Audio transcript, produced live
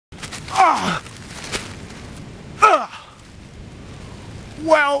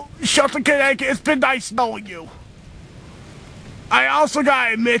Well, Shelton, Connecticut, it's been nice knowing you. I also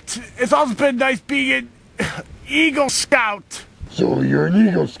gotta admit, it's also been nice being an Eagle Scout. So you're an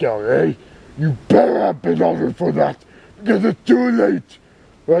Eagle Scout, eh? You better have been honored for that, because it's too late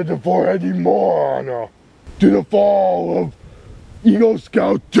for any more honor. To the fall of Eagle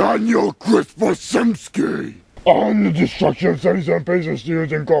Scout Daniel Christopher Simsky on the destruction of 77 Pacer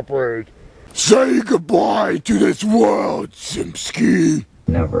Steers Incorporated. Say goodbye to this world, Simsky.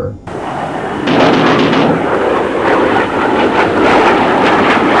 Never.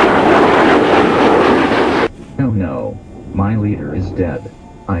 Oh no. My leader is dead.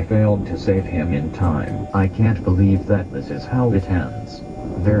 I failed to save him in time. I can't believe that this is how it ends.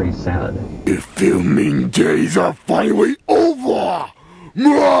 Very sad. The filming days are finally over!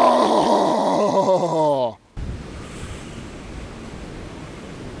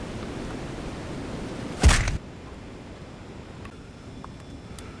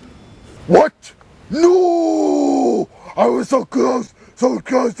 What? No! I was so close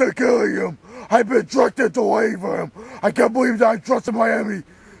to killing him. I've been trusted to wait for him. I can't believe that I trusted my enemy.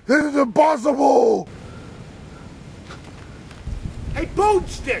 This is impossible! Hey,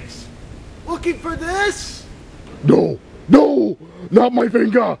 Bonestyx! Looking for this? No, no, not my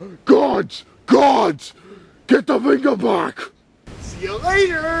finger. Gods, gods, get the finger back. See you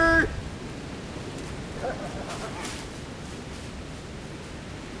later!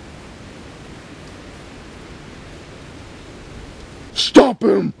 Stop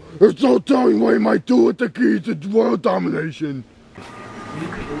him! There's no telling what he might do with the key to world domination. You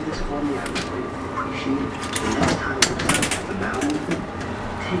could do this for me, I would greatly appreciate it. The next time you have the mountain,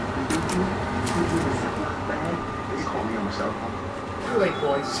 take the beacon, put it in a Ziploc bag. Just call me on my cell phone. Too late,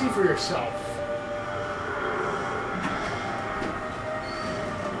 boys. See for yourself.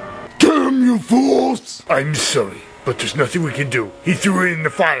 Damn you fools! I'm sorry, but there's nothing we can do. He threw it in the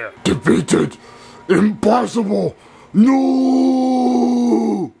fire. Defeated! Impossible!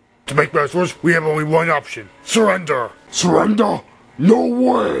 No! To make matters worse, we have only one option. Surrender. Surrender? No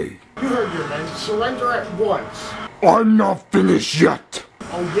way! You heard your men. Surrender at once. I'm not finished yet.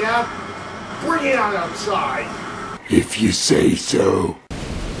 Oh, yeah? Bring it on outside. If you say so.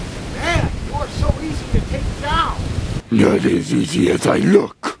 Man, you are so easy to take down. Not as easy as I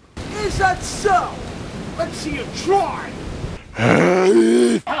look. Is that so? Let's see you try.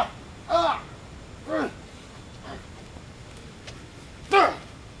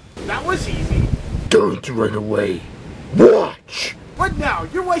 That was easy. Don't run away. Watch! What now?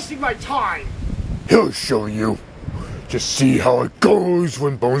 You're wasting my time. He'll show you. Just see how it goes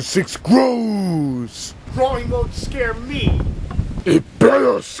when Bonestyx grows. Growing won't scare me. It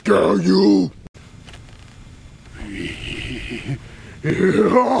better scare you.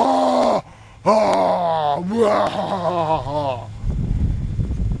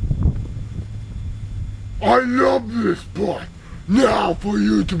 I love this part. Now for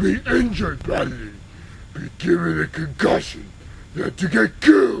you to be injured badly, be given a concussion, then to get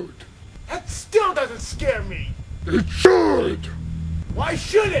killed. That still doesn't scare me. It should. Why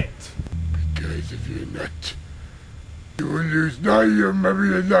should it? Because if you're not, you will lose not your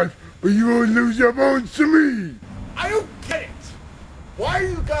memory of life, but you will lose your bones to me. I don't get it. Why are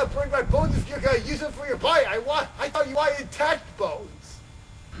you gonna bring my bones if you're gonna use them for your bite? I thought you wanted intact bones.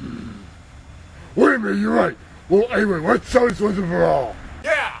 Wait a minute, you're right. Well, anyway, let's settle this once and for all.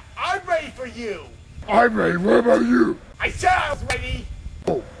 Yeah, I'm ready for you. I'm ready. What about you? I said I was ready.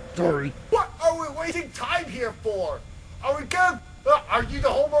 Oh, sorry. What are we wasting time here for? Are we gonna... are you the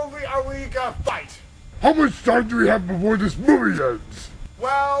whole movie? Are we gonna fight? How much time do we have before this movie ends?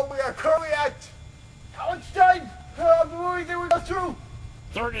 Well, we are currently at... How much time of the movie did we go through?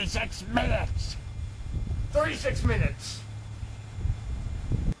 36 minutes. 36 minutes.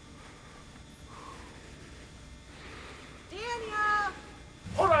 Daniel!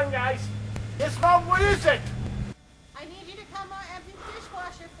 Hold on, guys. Yes, Mom, what is it? I need you to come empty the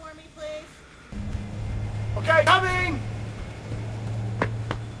dishwasher for me, please. Okay, coming!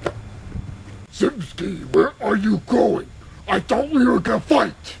 Simsky, where are you going? I thought we were gonna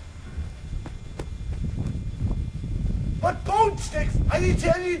fight. But Bonestyx, I need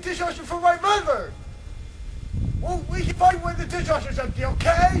the dishwasher for my mother. Well, we can fight when the dishwasher's empty,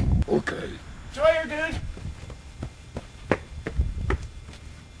 okay? Okay. So here, dude.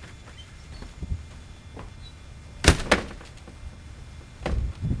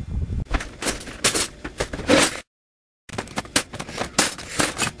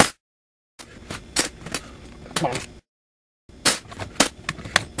 Come on.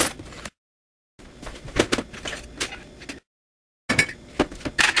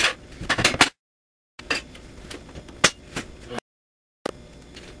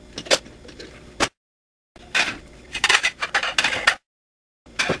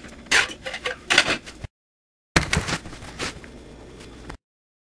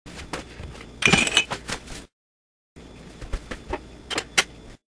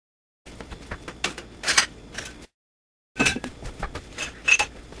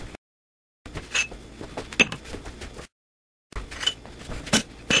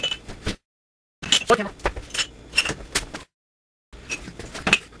 Okay,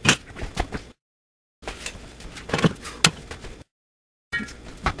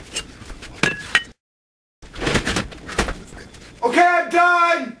 I'm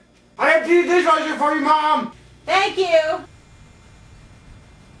done! I emptied the dishwasher for you, Mom! Thank you.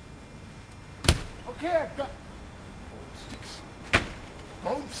 Okay, I've done. Bonestyx.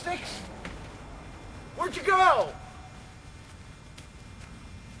 Bonestyx? Where'd you go?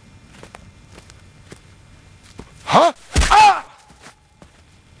 Huh? Ah!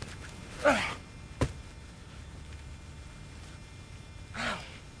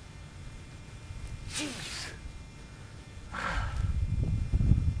 Jeez.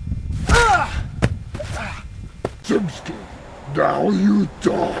 Timsky, now you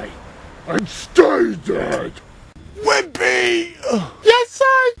die. And stay dead. Wimpy! Yes,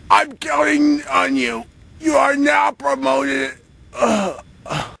 sir. I'm counting on you. You are now promoted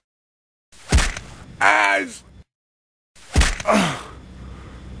as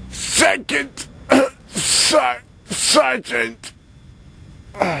second sergeant.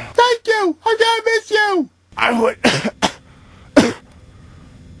 Thank you. I'm gonna miss you. I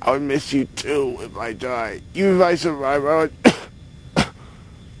would miss you too if I die. Even if I survive, I would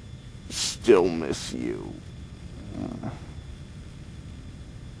still miss you.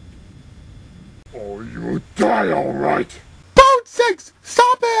 Oh, you'll die, all right. Bonestyx,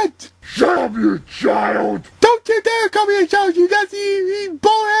 stop it! Shut up, you child. Don't you dare call me a child, you nasty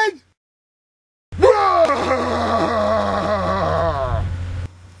bonehead!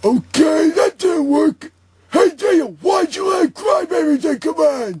 Okay, that didn't work. Hey, Daniel, why'd you let Crybaby take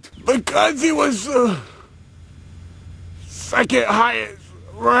command? Because he was second highest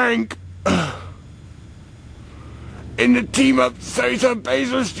rank in the team of 37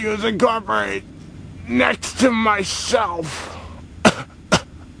 Baser Steelers Incorporated, next to myself.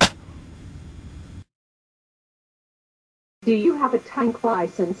 Do you have a tank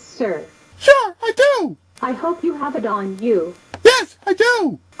license, sir? Sure, I do! I hope you have it on you. Yes, I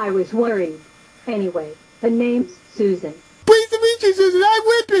do! I was worried. Anyway, the name's Susan. Pleased to meet you, Susan, I'm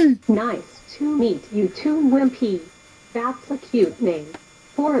Wimpy! Nice to meet you too, Wimpy. That's a cute name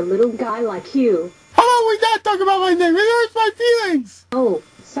for a little guy like you. How about we not talk about my name? It hurts my feelings! Oh,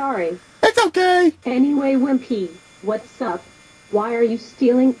 sorry. It's okay! Anyway, Wimpy, what's up? Why are you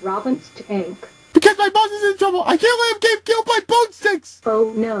stealing Robin's tank? Because my boss is in trouble! I can't let him get killed by Bonestyx!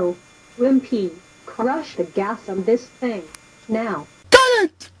 Oh no. Wimpy, crush the gas on this thing. Now. Got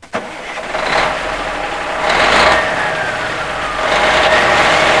it!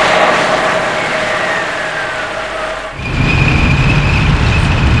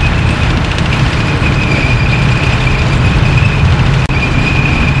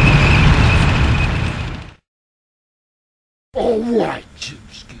 All right,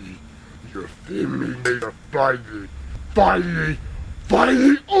 Chimsky. Your family made a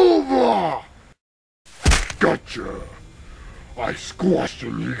finally over! Gotcha! I squashed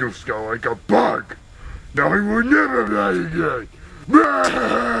an Eagle Scout like a bug! Now he will never fly again!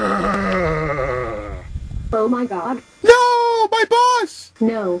 Oh my god. No! My boss!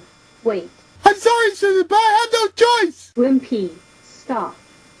 No. Wait. I'm sorry, Susan, but I have no choice! Wimpy, stop.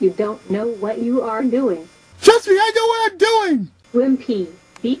 You don't know what you are doing. Trust me, I know what I'm doing! Wimpy,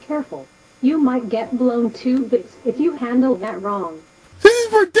 be careful. You might get blown to bits if you handle that wrong. This is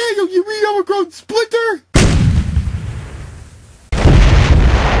for Daniel, you wee overgrown splinter!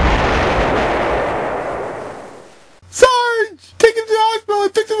 Sarge! Take him to the hospital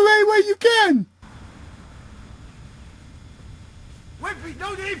and fix him any way you can! Wimpy,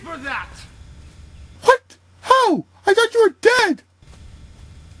 no need for that! What? How? I thought you were dead!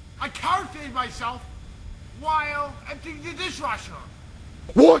 I counterfeited myself while emptying the dishwasher.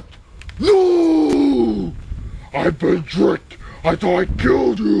 What? No! I've been tricked! I thought I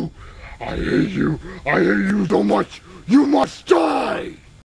killed you! I hate you! I hate you so much! You must die!